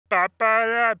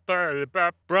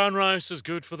Brown rice is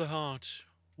good for the heart.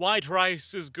 White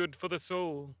rice is good for the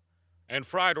soul. And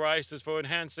fried rice is for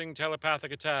enhancing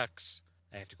telepathic attacks.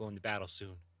 I have to go into battle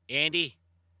soon. Andy,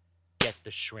 get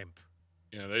the shrimp.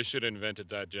 Yeah, they should have invented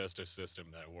a digestive system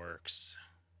that works.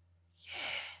 Yeah.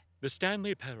 The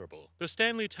Stanley Parable, the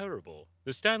Stanley Terrible,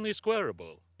 the Stanley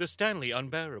Squareable, the Stanley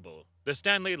Unbearable, the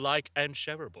Stanley Like and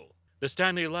Shareable, the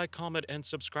Stanley Like, Comment, and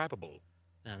Subscribable.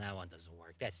 No, that one doesn't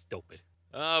work. That's stupid.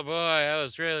 Oh boy, I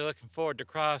was really looking forward to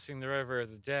crossing the River of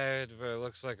the Dead, but it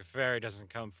looks like a ferry doesn't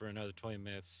come for another 20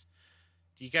 minutes.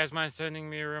 Do you guys mind sending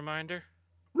me a reminder?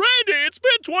 Randy, it's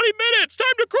been 20 minutes! Time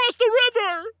to cross the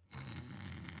river!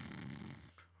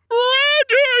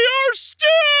 Randy, you're still...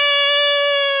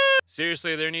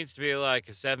 Seriously, there needs to be like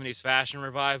a 70s fashion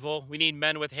revival. We need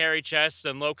men with hairy chests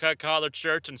and low-cut collared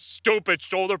shirts and stupid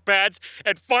shoulder pads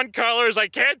and fun colors. I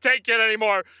can't take it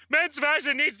anymore. Men's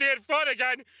fashion needs to get fun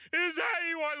again. Is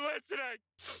anyone listening?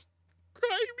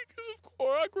 Crying because of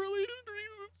Korok-related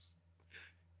reasons.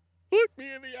 Look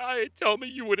me in the eye and tell me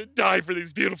you wouldn't die for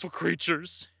these beautiful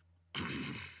creatures.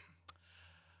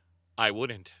 I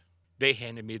wouldn't. They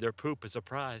handed me their poop as a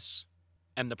prize.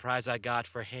 And the prize I got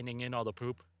for handing in all the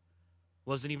poop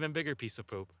was an even bigger piece of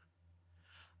poop.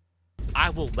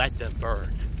 I will let them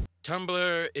burn.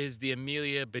 Tumblr is the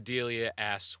Amelia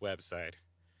Bedelia-ass website.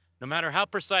 No matter how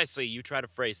precisely you try to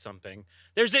phrase something,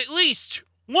 there's at least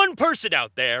one person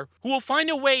out there who will find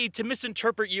a way to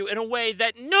misinterpret you in a way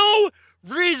that no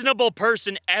reasonable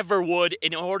person ever would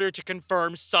in order to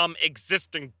confirm some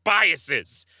existing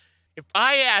biases. If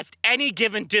I asked any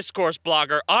given discourse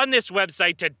blogger on this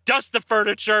website to dust the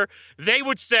furniture, they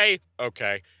would say,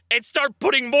 okay, and start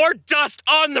putting more dust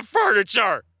on the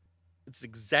furniture. It's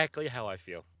exactly how I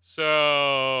feel.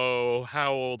 So,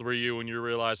 how old were you when you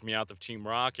realized Meowth of Team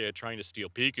Rocket trying to steal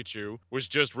Pikachu was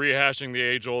just rehashing the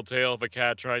age-old tale of a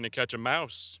cat trying to catch a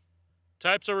mouse?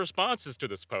 Types of responses to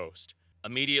this post.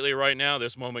 Immediately right now,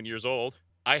 this moment years old.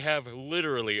 I have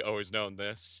literally always known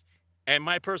this. And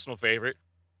my personal favorite,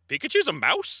 Pikachu's a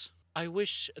mouse? I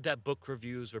wish that book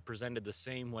reviews were presented the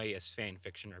same way as fan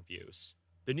fiction reviews.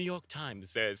 The New York Times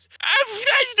says,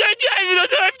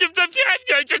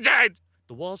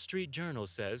 the Wall Street Journal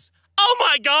says, oh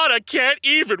my God, I can't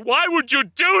even. Why would you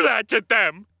do that to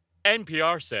them?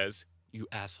 NPR says, you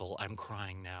asshole, I'm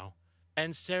crying now.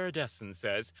 And Sarah Desson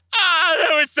says,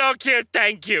 that was so cute,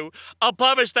 thank you. I'll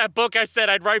publish that book I said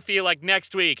I'd write for you like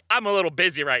next week. I'm a little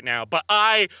busy right now, but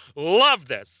I love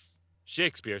this.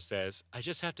 Shakespeare says, I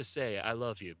just have to say I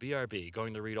love you. BRB,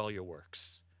 going to read all your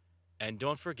works. And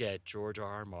don't forget George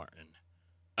R.R. Martin.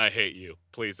 I hate you.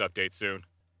 Please update soon.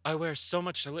 I wear so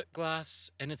much lip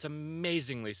gloss, and it's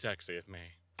amazingly sexy of me.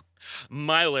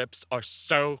 My lips are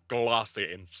so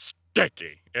glossy and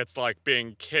sticky. It's like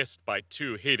being kissed by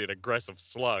two heated, aggressive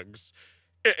slugs.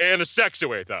 In a sexy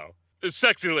way, though.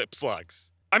 Sexy lip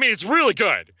slugs. I mean, it's really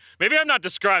good. Maybe I'm not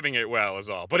describing it well is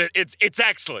all, but it's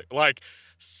excellent. Like,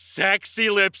 sexy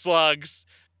lip slugs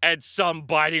and some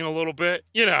biting a little bit.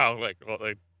 You know, like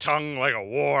tongue like a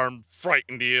warm,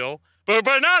 frightened eel. But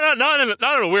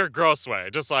not in a weird, gross way.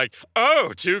 Just like,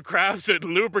 oh, two crabs in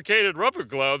lubricated rubber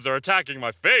gloves are attacking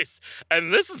my face,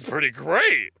 and this is pretty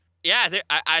great. Yeah,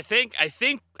 I think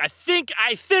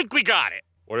we got it.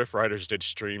 What if writers did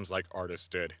streams like artists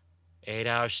did?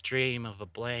 8-hour stream of a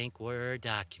blank Word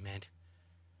document.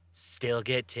 Still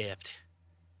get tipped.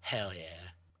 Hell yeah.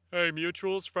 Hey,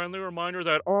 mutuals, friendly reminder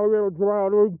that I am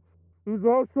drowning. Is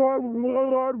outside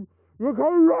with you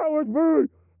come down with me.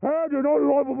 Hand an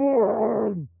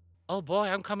unlovable hand. Oh boy,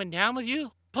 I'm coming down with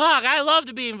you? Pog, I love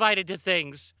to be invited to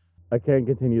things. I can't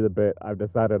continue the bit. I've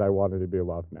decided I wanted to be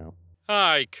loved now.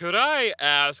 Hi, could I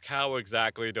ask how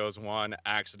exactly does one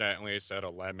accidentally set a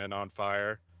lemon on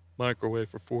fire? Microwave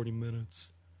for 40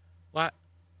 minutes. What?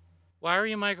 Why are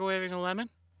you microwaving a lemon?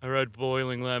 I read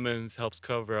boiling lemons helps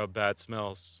cover up bad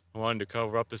smells. I wanted to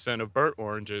cover up the scent of burnt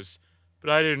oranges, but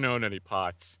I didn't own any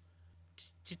pots.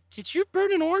 Did you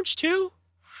burn an orange too?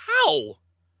 How?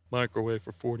 Microwave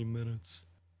for 40 minutes.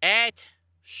 At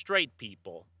straight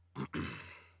people.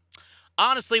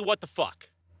 Honestly, what the fuck?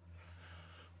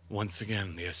 Once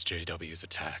again, the SJWs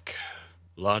attack.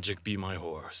 Logic be my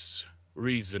horse.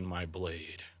 Reason my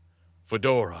blade.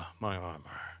 Fedora my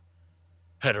armor.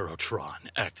 Heterotron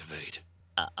activate.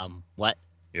 What?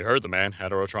 You heard the man.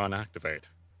 Heterotron activate.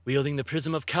 Wielding the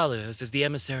prism of colors as the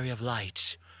emissary of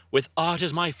light. With art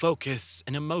as my focus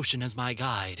and emotion as my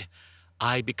guide.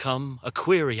 I become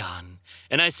Aquarion,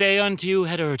 and I say unto you,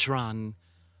 Heterotron,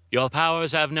 your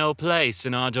powers have no place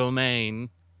in our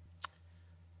domain.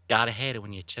 Gotta hate it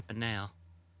when you're chipping now.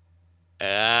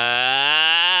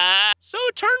 So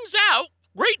it turns out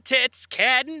Great tits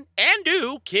can and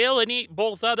do kill and eat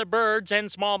both other birds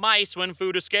and small mice when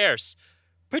food is scarce,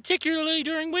 particularly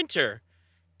during winter.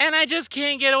 And I just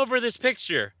can't get over this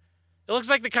picture. It looks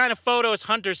like the kind of photos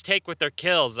hunters take with their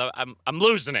kills. I'm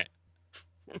losing it.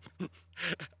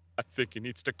 I think he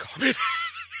needs to comment.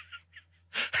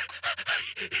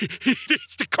 He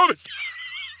needs to comment.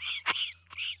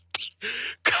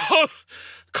 Comment.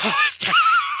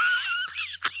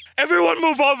 Everyone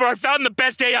move over. I found the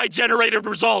best AI-generated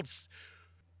results.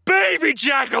 Baby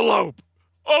jackalope.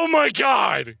 Oh my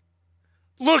God.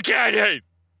 Look at it.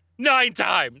 9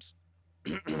 times.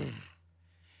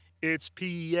 It's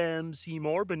PM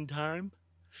Seymour time.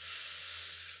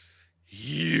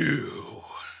 You.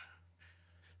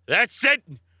 That's it.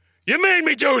 You made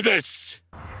me do this.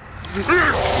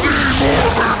 It's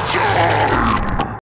Seymour time.